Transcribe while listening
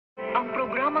Ang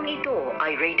programang ito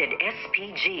ay rated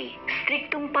SPG.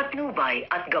 Striktong patnubay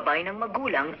at gabay ng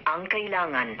magulang ang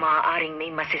kailangan. Maaaring may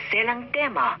masiselang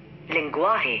tema,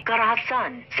 lengguwahe,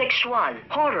 karahasan, sexual,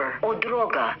 horror o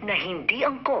droga na hindi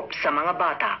angkop sa mga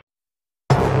bata.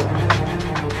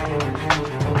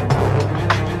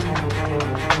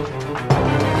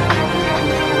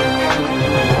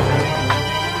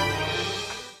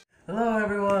 Hello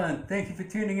everyone, thank you for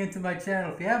tuning into my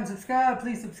channel. If you haven't subscribed,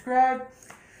 please subscribe.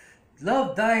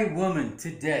 Love Thy Woman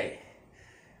today.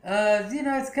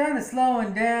 It's kind of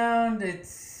slowing down.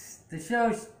 The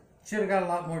show should have got a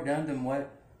lot more done than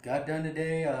what got done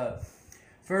today.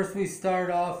 First we start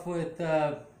off with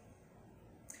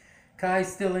Kai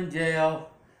still in jail.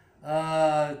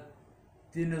 The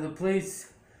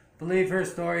police believe her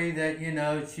story that,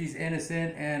 she's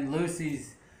innocent and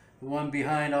Lucy's the one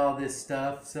behind all this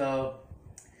stuff. So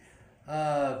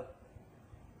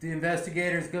the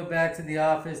investigators go back to the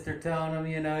office. They're telling them,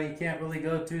 you can't really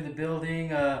go through the building.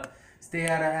 Stay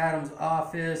out of Adam's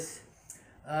office.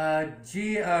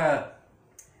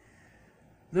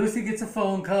 Lucy gets a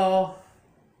phone call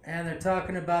and they're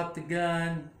talking about the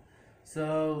gun.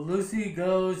 So Lucy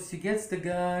goes, she gets the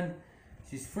gun.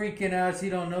 She's freaking out. She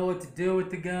don't know what to do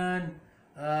with the gun.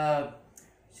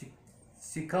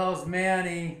 She calls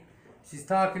Manny. She's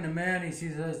talking to Manny. She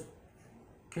says,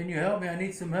 "Can you help me? I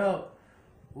need some help.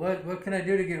 What can I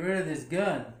do to get rid of this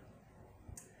gun?"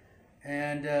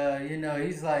 And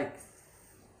he's like,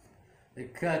 they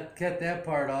cut that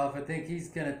part off. I think he's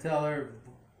gonna tell her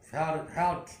how to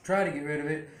try to get rid of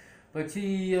it. But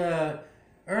she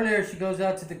earlier she goes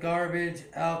out to the garbage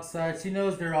outside. She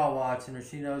knows they're all watching her.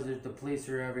 She knows that the police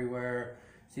are everywhere.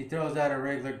 She throws out her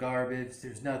regular garbage.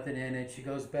 There's nothing in it. She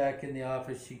goes back in the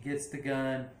office. She gets the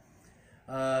gun.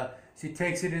 She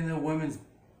takes it in the women's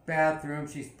bathroom.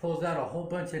 She pulls out a whole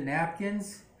bunch of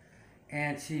napkins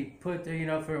and she put the,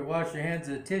 for wash your hands,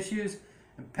 the tissues,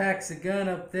 and packs the gun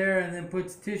up there and then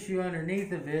puts tissue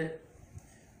underneath of it.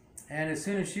 And as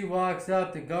soon as she walks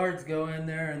up, the guards go in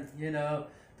there and,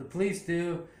 the police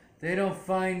do. They don't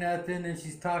find nothing, and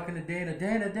she's talking to Dana.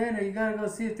 Dana, you gotta go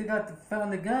see if they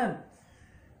found the gun.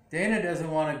 Dana doesn't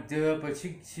want to do it, but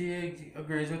she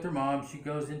agrees with her mom. She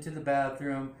goes into the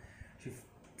bathroom. She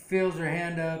feels her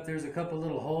hand up. There's a couple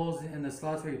little holes in the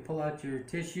slots where you pull out your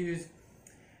tissues.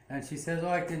 And she says,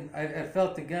 I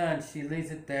felt the gun. She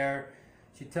leaves it there.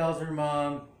 She tells her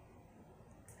mom.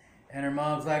 And her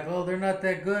mom's like, oh, they're not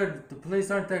that good. The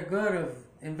police aren't that good of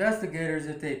investigators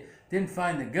if they didn't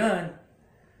find the gun.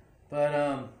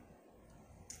 But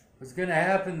what's going to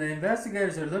happen, the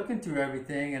investigators are looking through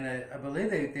everything. And I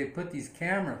believe they put these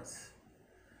cameras.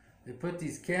 They put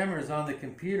these cameras on the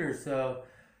computer, so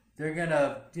they're going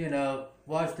to,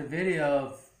 watch the video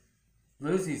of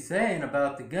Lucy saying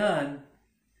about the gun.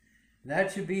 That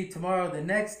should be tomorrow, the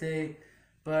next day.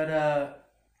 But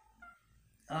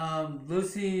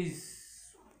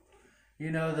Lucy's,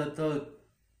 the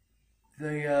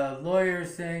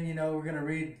lawyer's saying, we're going to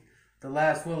read the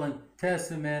last will and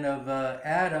testament of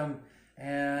Adam.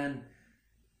 And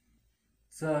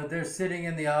so they're sitting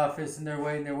in the office and they're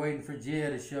waiting for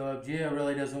Gia to show up. Gia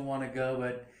really doesn't want to go,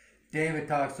 but David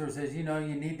talks to her, says, you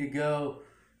need to go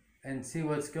and see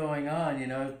what's going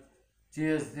on.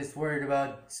 Gia's just worried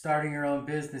about starting her own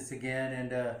business again,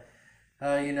 and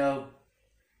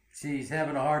she's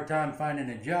having a hard time finding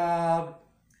a job.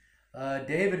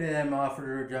 David and them offered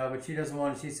her a job, but she doesn't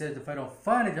want it. She says, if I don't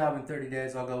find a job in 30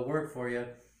 days, I'll go work for you.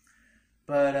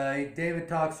 But David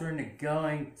talks her into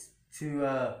going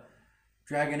to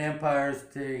Dragon Empires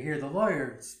to hear the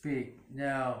lawyer speak.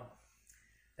 Now,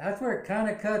 that's where it kind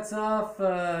of cuts off.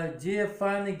 Gia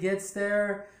finally gets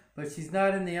there, but she's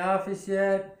not in the office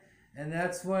yet. And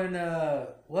that's when,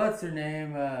 what's her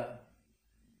name?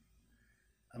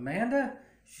 Amanda?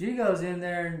 She goes in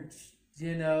there and,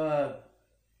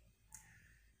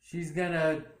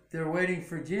 they're waiting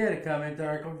for Gia to come in.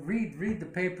 They're like, read the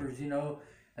papers, And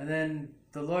then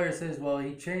the lawyer says, well,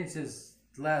 he changed his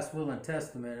last will and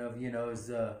testament of,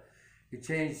 he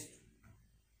changed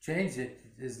it,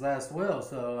 his last will.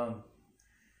 So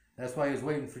that's why he was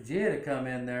waiting for Gia to come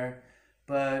in there.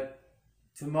 But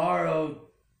tomorrow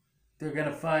they're going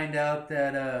to find out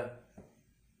that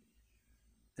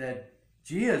that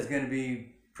Gia is going to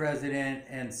be president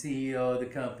and CEO of the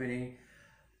company.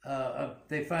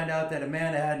 They find out that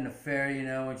Amanda had an affair,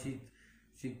 when she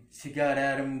got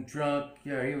Adam drunk.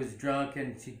 He was drunk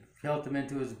and she helped him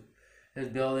into his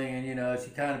building, and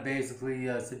she kind of basically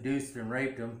seduced and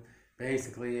raped him,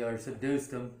 or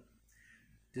seduced him.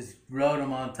 Just rode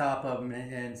him on top of him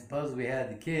and supposedly had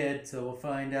the kid. So we'll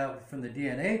find out from the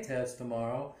DNA test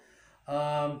tomorrow.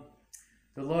 The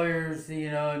lawyers,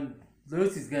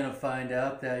 Lucy's gonna find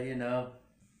out that, you know,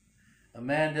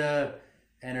 Amanda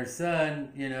and her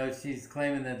son, you know, she's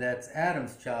claiming that that's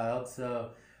Adam's child.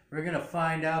 So we're gonna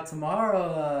find out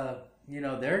tomorrow. You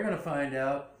know, they're gonna find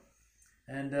out.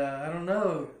 And I don't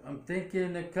know. I'm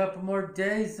thinking a couple more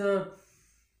days.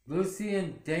 Lucy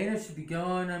and Dana should be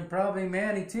going, and probably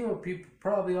Manny too. People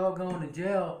probably all going to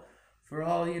jail for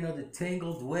all, you know, the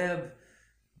tangled web,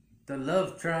 the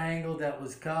love triangle that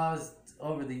was caused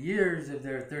over the years of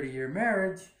their 30-year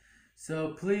marriage.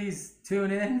 So please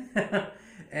tune in,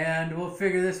 and we'll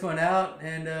figure this one out,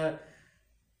 and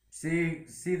see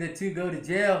the two go to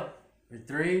jail, or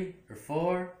 3 or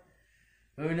 4.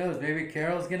 Who knows? Maybe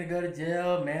Carol's gonna go to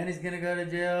jail. Manny's gonna go to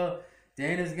jail.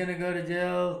 Dana's gonna go to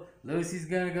jail. Lucy's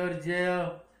gonna go to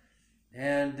jail.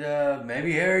 And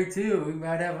maybe Harry too. We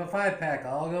might have a 5-pack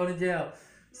all going to jail.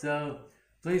 So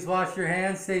please wash your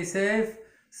hands. Stay safe.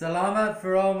 Salamat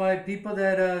for all my people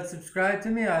that subscribe to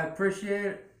me. I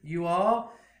appreciate you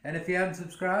all. And if you haven't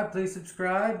subscribed, please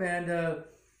subscribe. And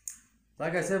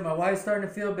like I said, my wife's starting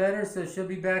to feel better, so she'll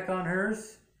be back on her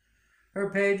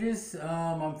pages.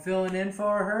 I'm filling in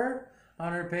for her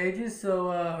on her pages, so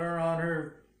or on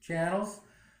her channels.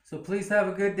 So please have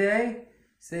a good day.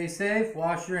 Stay safe.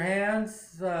 Wash your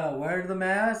hands. Wear the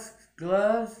mask,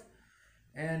 gloves,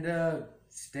 and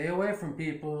stay away from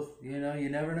people. You know, you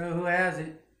never know who has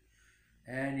it,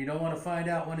 and you don't want to find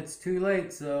out when it's too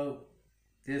late. So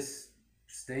just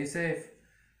stay safe.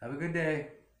 Have a good day.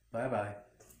 Bye bye.